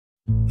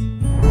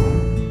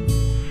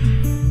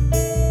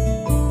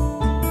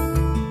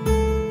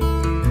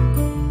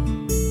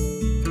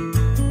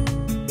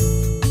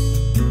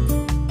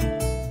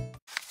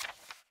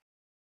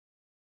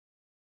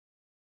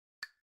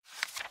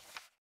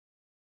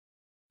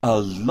A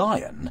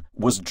lion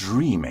was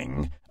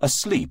dreaming,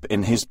 asleep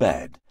in his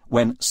bed,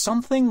 when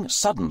something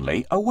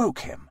suddenly awoke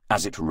him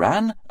as it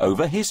ran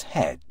over his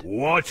head.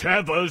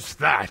 "Whatever's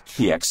that?"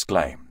 he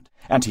exclaimed,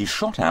 and he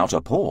shot out a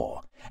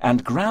paw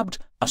and grabbed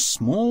a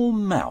small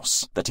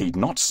mouse that he'd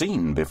not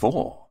seen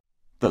before.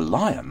 The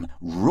lion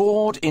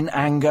roared in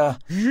anger.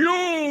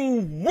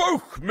 "You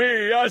woke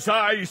me as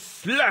I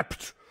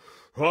slept!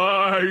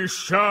 I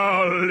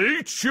shall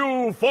eat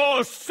you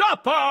for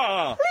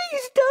supper!"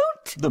 Please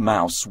don't! The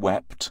mouse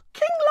wept.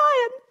 King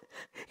Lion,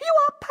 you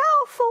are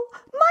powerful,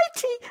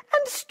 mighty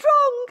and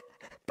strong.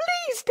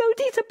 Please don't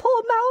eat a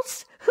poor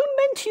mouse who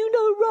meant you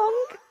no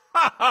wrong.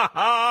 "Ha ha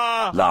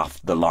ha!"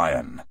 laughed the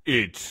lion.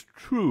 "It's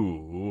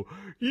true.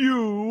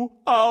 You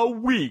are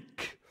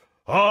weak.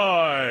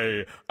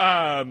 I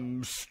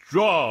am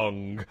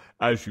strong,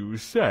 as you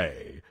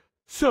say.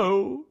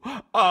 So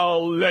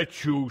I'll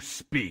let you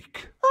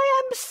speak."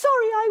 I am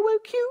sorry I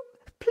woke you.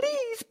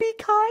 Please be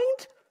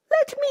kind.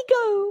 Let me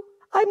go.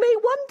 I may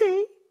one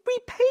day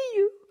repay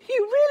you.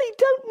 You really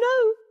don't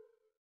know.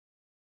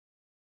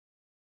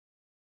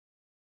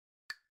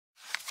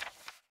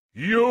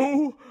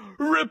 "You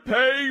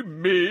repay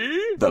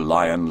me?" The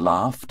lion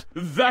laughed.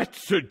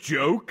 "That's a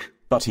joke."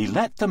 But he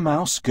let the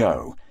mouse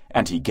go,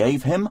 and he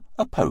gave him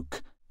a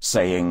poke,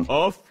 saying,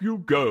 "Off you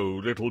go,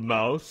 little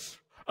mouse.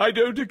 I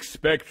don't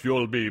expect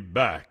you'll be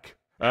back.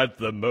 At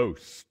the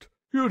most,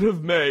 you'd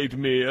have made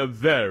me a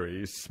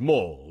very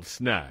small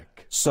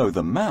snack." So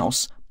the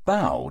mouse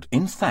bowed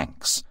in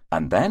thanks,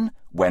 and then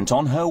went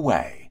on her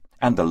way,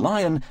 and the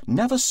lion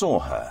never saw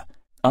her,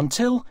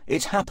 until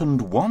it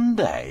happened one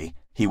day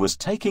he was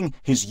taking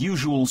his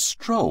usual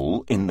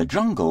stroll in the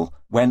jungle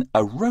when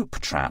a rope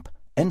trap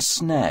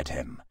ensnared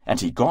him,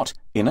 and he got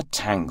in a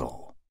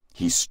tangle.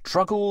 He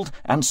struggled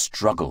and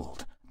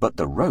struggled, but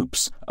the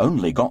ropes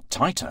only got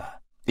tighter.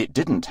 It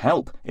didn't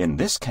help, in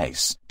this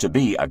case, to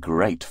be a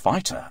great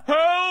fighter.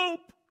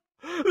 "Help!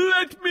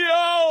 Let me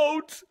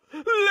out!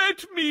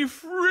 Let me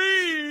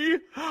free!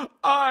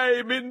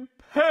 I'm in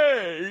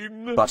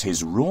pain!" But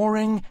his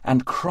roaring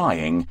and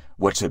crying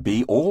were to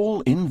be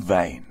all in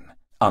vain,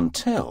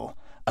 until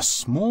a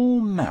small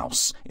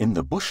mouse in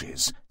the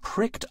bushes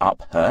pricked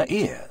up her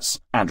ears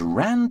and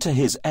ran to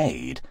his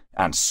aid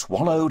and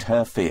swallowed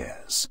her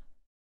fears.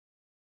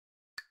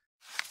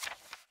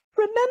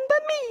 Remember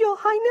me, Your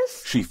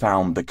Highness. She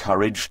found the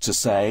courage to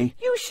say.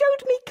 You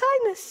showed me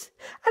kindness,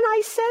 and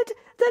I said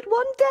that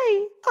one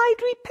day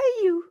I'd repay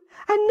you.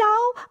 And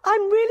now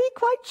I'm really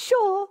quite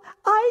sure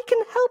I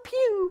can help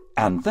you.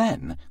 And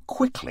then,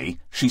 quickly,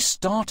 she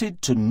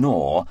started to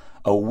gnaw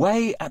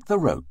away at the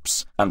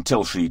ropes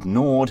until she'd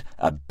gnawed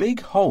a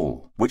big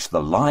hole which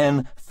the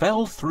lion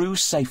fell through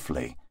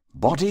safely,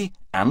 body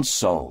and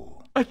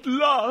soul. "At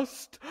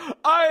last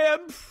I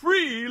am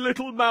free,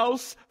 little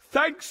mouse,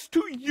 thanks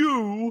to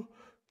you.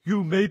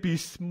 You may be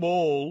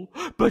small,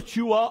 but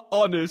you are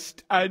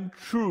honest and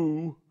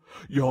true.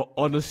 Your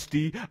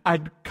honesty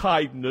and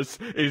kindness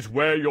is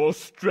where your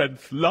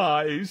strength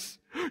lies.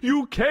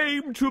 You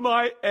came to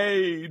my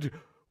aid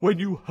when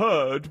you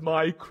heard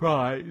my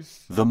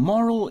cries." The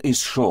moral is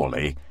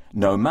surely,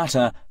 no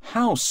matter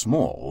how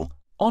small,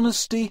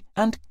 honesty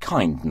and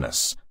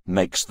kindness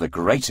makes the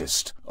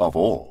greatest of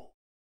all.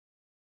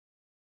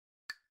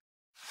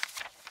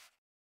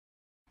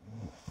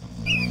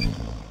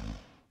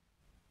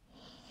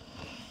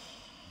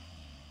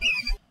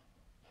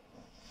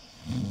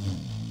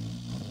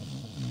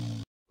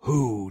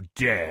 "Who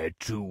dared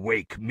to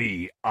wake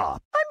me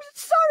up?" I'm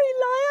sorry,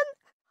 Lion.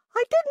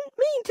 I didn't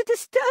mean to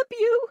disturb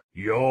you.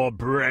 "You're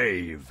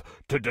brave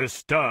to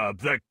disturb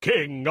the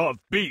king of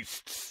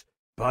beasts,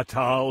 but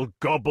I'll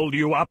gobble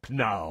you up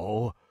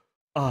now.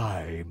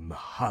 I'm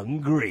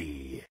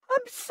hungry."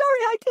 I'm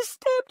sorry I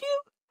disturbed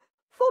you.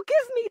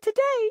 Forgive me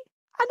today,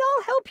 and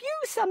I'll help you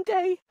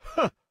someday.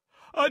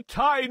 A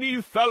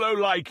tiny fellow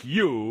like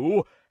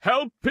you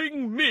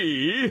helping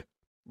me?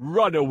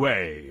 Run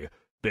away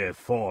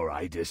before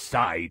I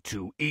decide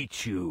to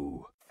eat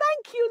you.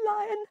 Thank you,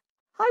 Lion.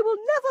 I will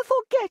never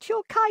forget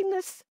your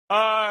kindness.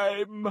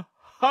 I'm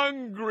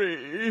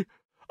hungry.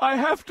 I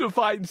have to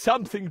find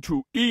something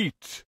to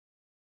eat.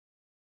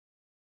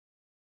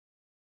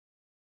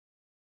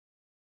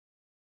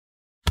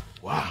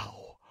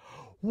 Wow,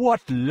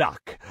 what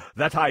luck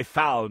that I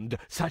found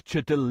such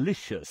a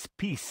delicious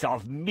piece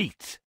of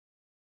meat.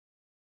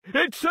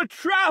 It's a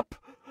trap!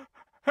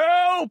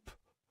 Help!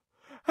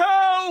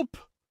 Help!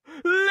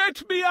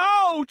 Let me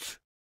out!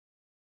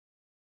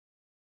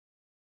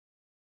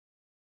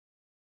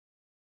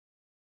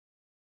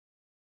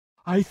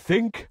 I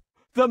think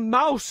the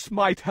mouse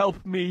might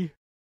help me.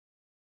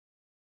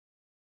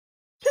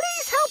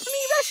 Please help me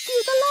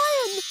rescue the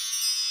lion.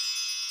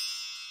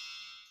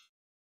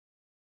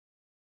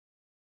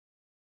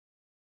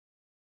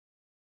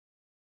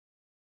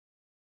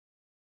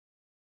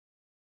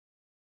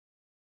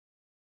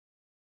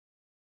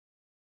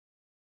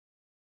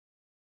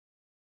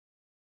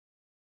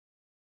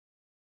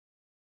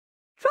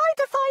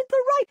 to find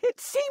the right. It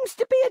seems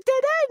to be a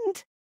dead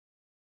end.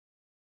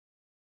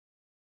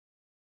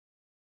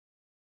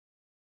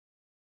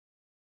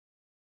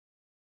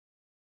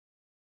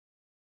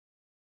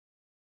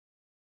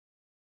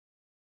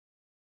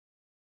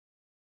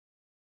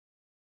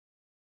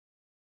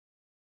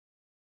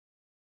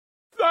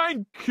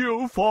 Thank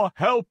you for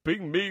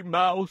helping me,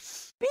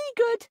 Mouse. Be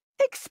good,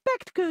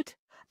 expect good.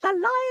 The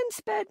lion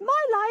spared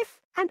my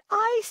life, and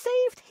I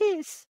saved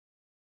his.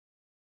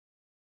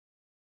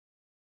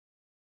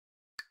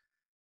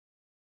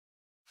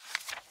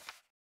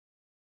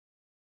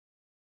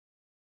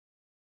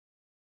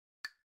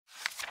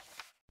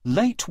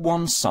 Late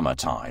one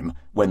summertime,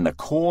 when the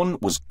corn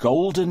was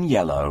golden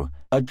yellow,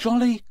 a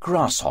jolly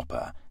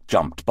grasshopper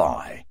jumped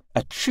by,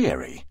 a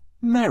cheery,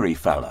 merry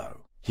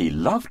fellow. He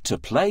loved to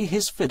play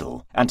his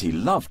fiddle, and he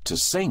loved to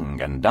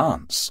sing and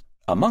dance.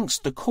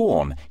 Amongst the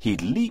corn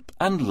he'd leap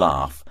and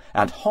laugh,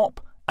 and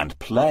hop and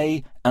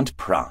play and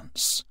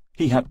prance.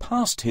 He had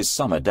passed his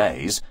summer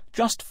days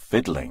just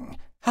fiddling,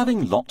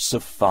 having lots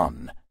of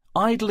fun,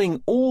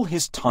 idling all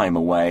his time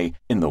away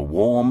in the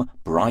warm,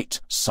 bright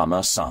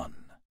summer sun.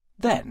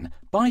 Then,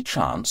 by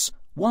chance,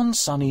 one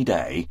sunny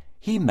day,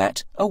 he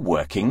met a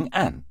working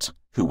ant,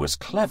 who was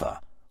clever,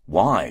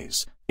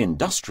 wise,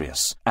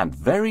 industrious, and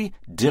very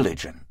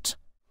diligent.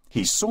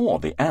 He saw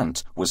the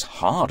ant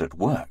was hard at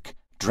work,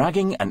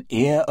 dragging an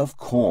ear of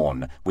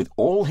corn with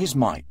all his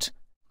might.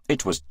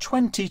 It was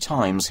 20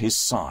 times his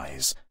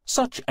size,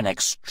 such an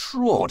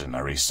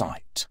extraordinary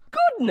sight.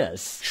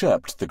 Goodness!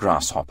 Chirped the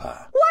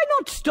grasshopper. Why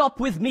not stop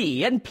with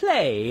me and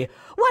play?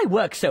 Why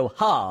work so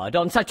hard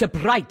on such a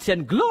bright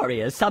and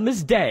glorious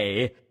summer's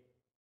day?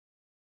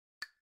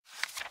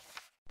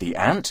 The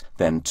ant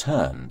then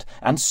turned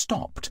and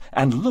stopped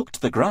and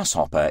looked the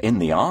grasshopper in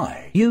the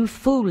eye. You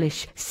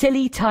foolish,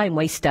 silly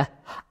time-waster.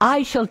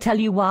 I shall tell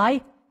you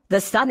why.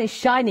 The sun is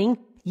shining.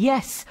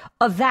 Yes,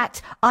 of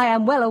that I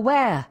am well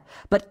aware.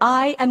 But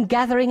I am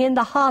gathering in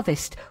the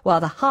harvest while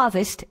the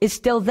harvest is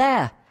still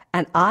there.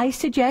 And I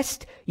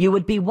suggest you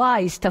would be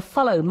wise to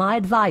follow my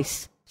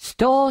advice.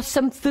 Store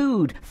some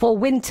food for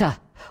winter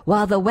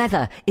while the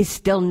weather is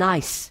still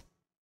nice.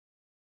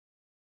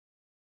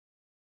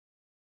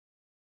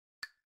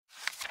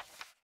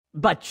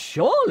 But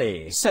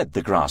surely, said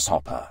the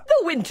grasshopper,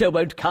 the winter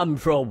won't come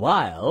for a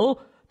while.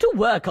 To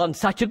work on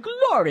such a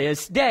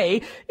glorious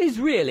day is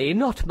really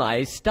not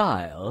my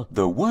style.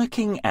 The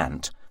working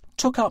ant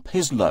took up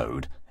his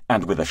load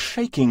and with a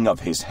shaking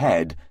of his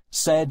head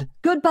said,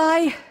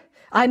 Goodbye.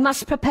 I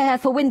must prepare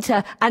for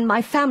winter and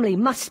my family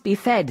must be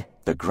fed.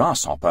 The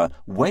grasshopper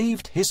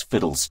waved his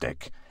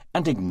fiddlestick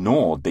and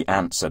ignored the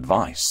ant's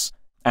advice,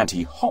 and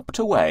he hopped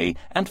away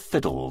and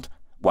fiddled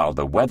while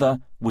the weather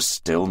was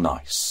still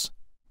nice.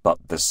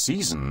 But the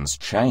seasons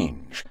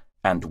change,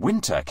 and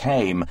winter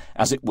came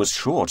as it was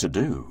sure to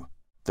do.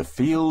 The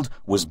field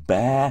was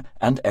bare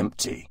and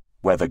empty,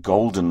 where the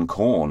golden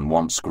corn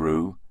once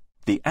grew.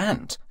 The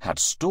ant had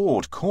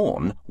stored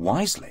corn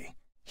wisely.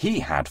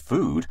 He had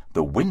food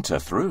the winter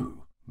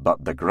through.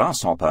 But the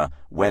grasshopper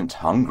went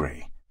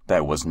hungry.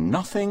 There was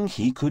nothing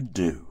he could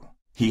do.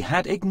 He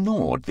had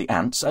ignored the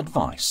ant's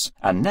advice,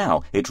 and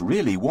now it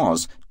really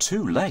was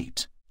too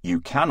late.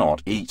 You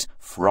cannot eat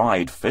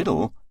fried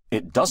fiddle.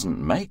 It doesn't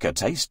make a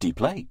tasty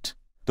plate.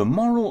 The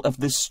moral of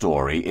this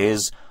story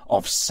is,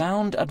 of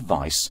sound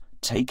advice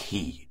take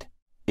heed.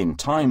 In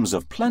times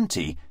of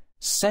plenty,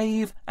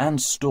 save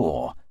and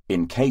store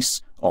in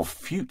case of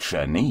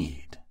future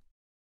need.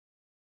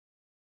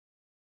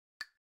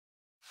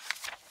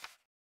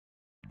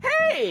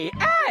 Hey,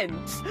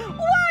 ants!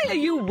 Why are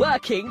you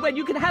working when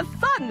you can have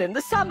fun in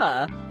the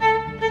summer?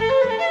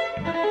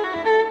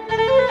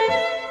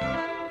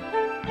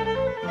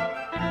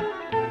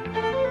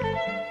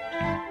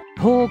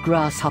 Poor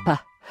grasshopper.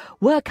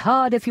 Work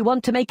hard if you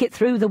want to make it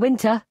through the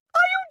winter.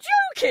 Are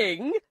you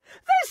joking?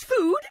 There's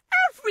food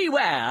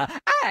everywhere,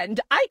 and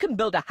I can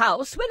build a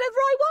house whenever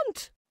I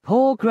want.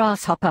 Poor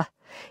grasshopper.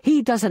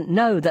 He doesn't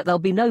know that there'll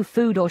be no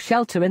food or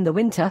shelter in the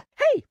winter.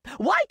 Hey,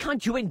 why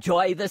can't you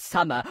enjoy the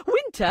summer?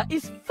 Winter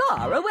is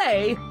far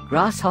away.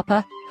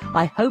 Grasshopper,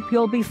 I hope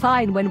you'll be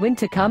fine when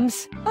winter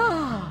comes.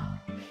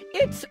 Ah,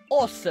 it's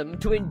awesome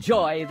to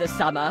enjoy the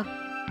summer.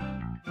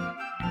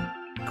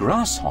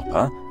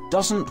 Grasshopper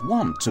doesn't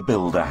want to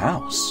build a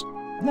house.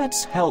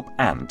 Let's help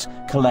Ant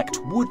collect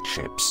wood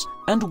chips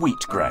and wheat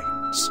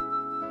grains.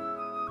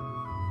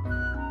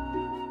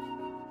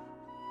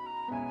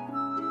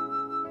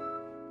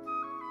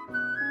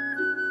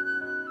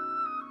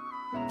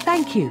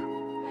 Thank you.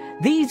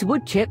 These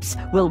wood chips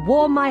will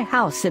warm my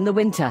house in the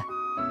winter.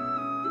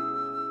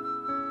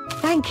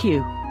 Thank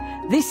you.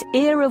 This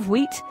ear of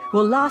wheat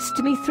will last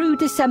me through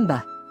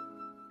December.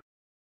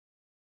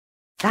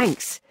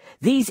 Thanks.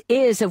 These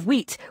ears of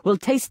wheat will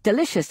taste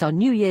delicious on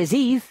New Year's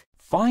Eve.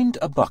 Find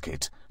a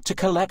bucket to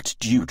collect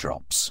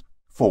dewdrops,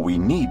 for we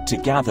need to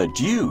gather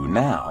dew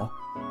now.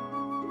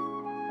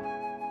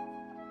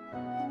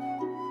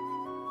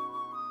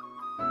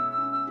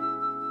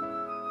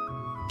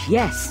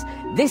 Yes,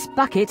 this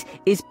bucket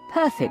is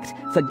perfect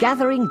for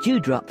gathering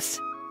dewdrops.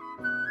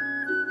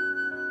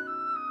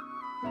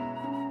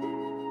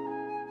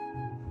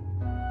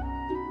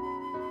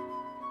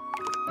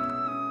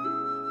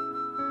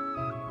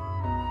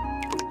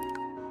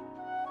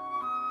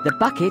 The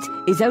bucket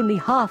is only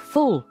half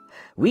full.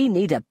 We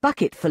need a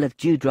bucket full of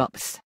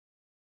dewdrops.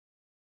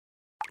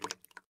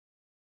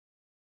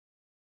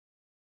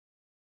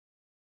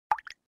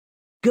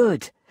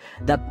 Good.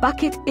 The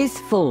bucket is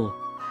full.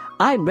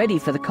 I'm ready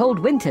for the cold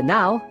winter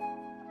now.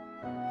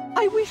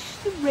 I wish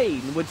the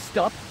rain would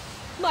stop.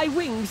 My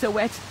wings are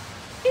wet.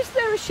 Is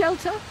there a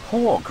shelter?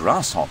 Poor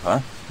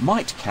Grasshopper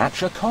might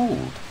catch a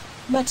cold.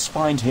 Let's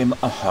find him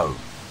a home.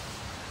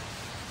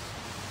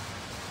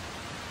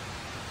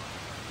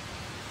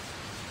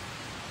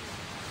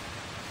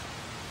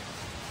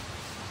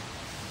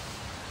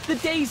 The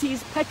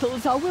daisy's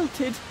petals are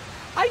wilted.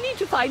 I need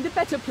to find a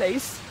better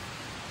place.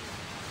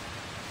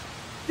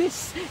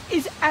 This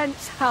is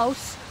Ant's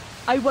house.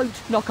 I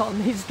won't knock on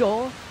his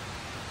door.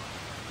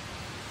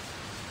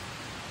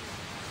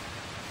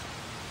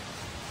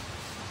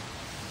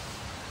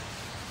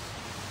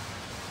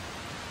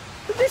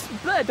 This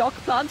burdock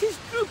plant is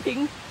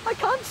drooping. I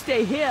can't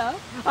stay here.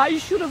 I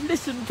should have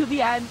listened to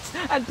the ants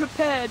and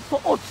prepared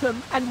for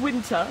autumn and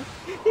winter.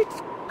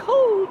 It's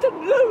cold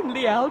and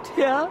lonely out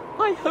here.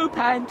 I hope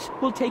Ant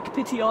will take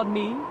pity on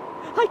me.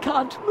 I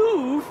can't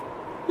move.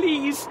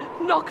 Please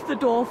knock the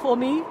door for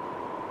me.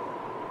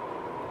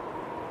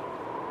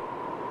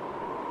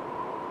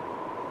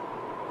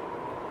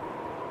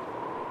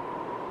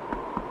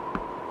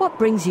 What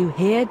brings you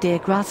here, dear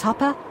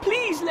Grasshopper?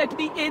 Please let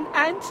me in,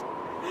 Ant.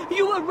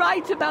 You were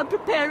right about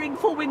preparing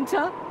for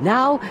winter.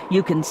 Now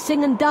you can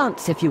sing and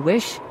dance if you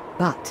wish,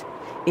 but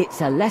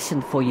it's a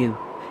lesson for you.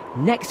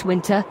 Next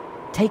winter,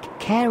 take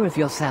care of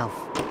yourself.